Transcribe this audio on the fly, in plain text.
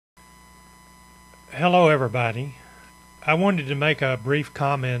Hello everybody. I wanted to make a brief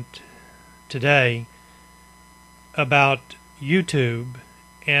comment today about YouTube,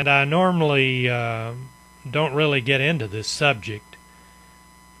 and I normally don't really get into this subject,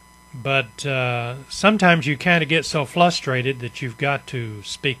 but sometimes you kind of get so frustrated that you've got to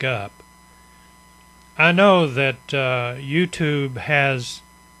speak up. I know that YouTube has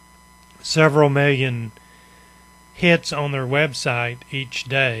several million hits on their website each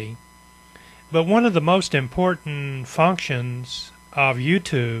day. But one of the most important functions of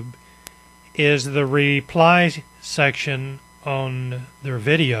YouTube is the reply section on their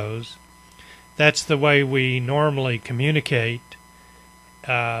videos. That's the way we normally communicate.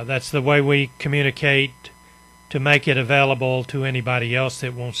 That's the way we communicate to make it available to anybody else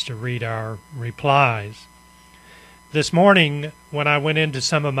that wants to read our replies. This morning, when I went into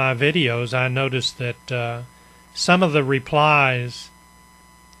some of my videos, I noticed that some of the replies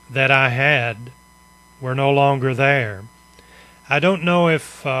that I had were no longer there. I don't know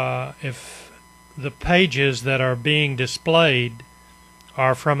if the pages that are being displayed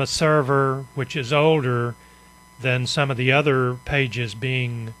are from a server which is older than some of the other pages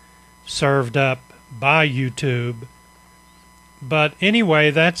being served up by YouTube. But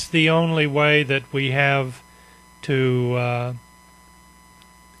anyway, that's the only way that we have to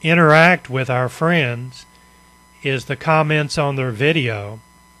interact with our friends, is the comments on their video.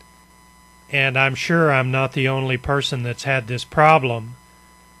 And I'm sure I'm not the only person that's had this problem.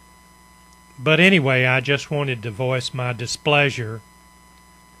 But anyway, I just wanted to voice my displeasure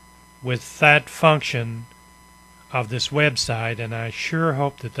with that function of this website, and I sure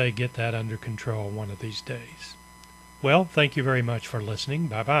hope that they get that under control one of these days. Well, thank you very much for listening.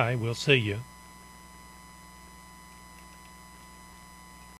 Bye-bye. We'll see you.